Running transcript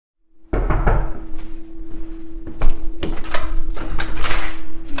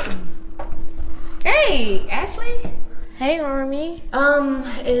Hey, Ashley. Hey, Normie.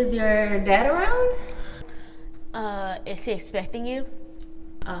 Is your dad around? Is he expecting you?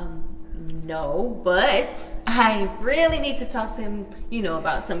 No, but I really need to talk to him,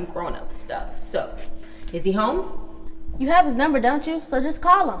 about some grown-up stuff. So, is he home? You have his number, don't you? So just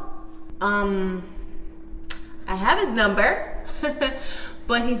call him. I have his number,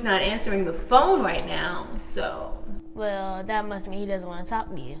 but he's not answering the phone right now, so. Well, that must mean he doesn't want to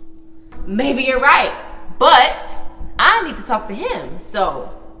talk to you. Maybe you're right, but I need to talk to him, so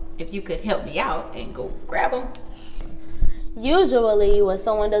if you could help me out and go grab him. Usually, when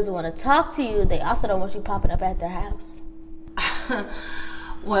someone doesn't want to talk to you, they also don't want you popping up at their house.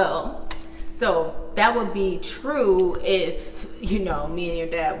 Well, so that would be true if, me and your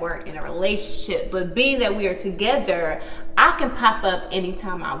dad weren't in a relationship. But being that we are together, I can pop up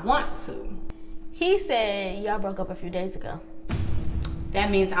anytime I want to. He said y'all broke up a few days ago. That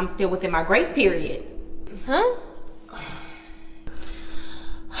means I'm still within my grace period. Huh?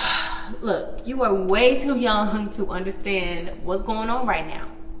 Look, you are way too young to understand what's going on right now.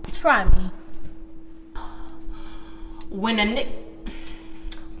 Try me. When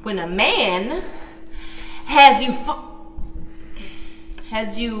a man has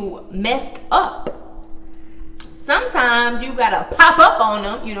you messed up, sometimes you gotta pop up on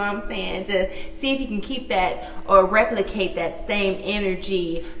him, you know what I'm saying, to see if you can keep that or replicate that same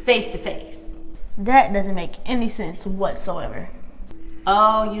energy face to face. That doesn't make any sense whatsoever.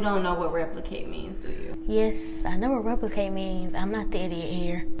 Oh, you don't know what replicate means, do you? Yes, I know what replicate means. I'm not the idiot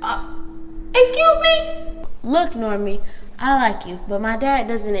here. Excuse me? Look, Normie, I like you, but my dad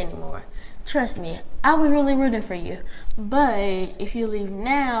doesn't anymore. Trust me, I was really rooting for you. But if you leave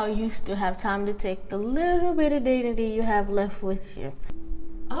now, you still have time to take the little bit of dignity you have left with you.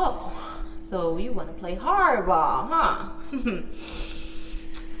 Oh, so you want to play hardball, huh?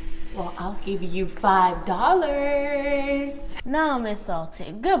 Well, I'll give you $5. No, I'm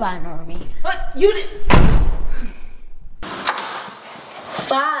insulted. Goodbye, Normie. What? You did...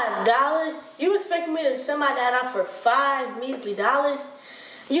 $5? You expect me to send my dad out for $5 measly?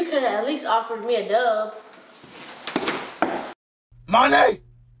 You could have at least offered me a dub. Money!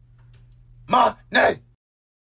 Money!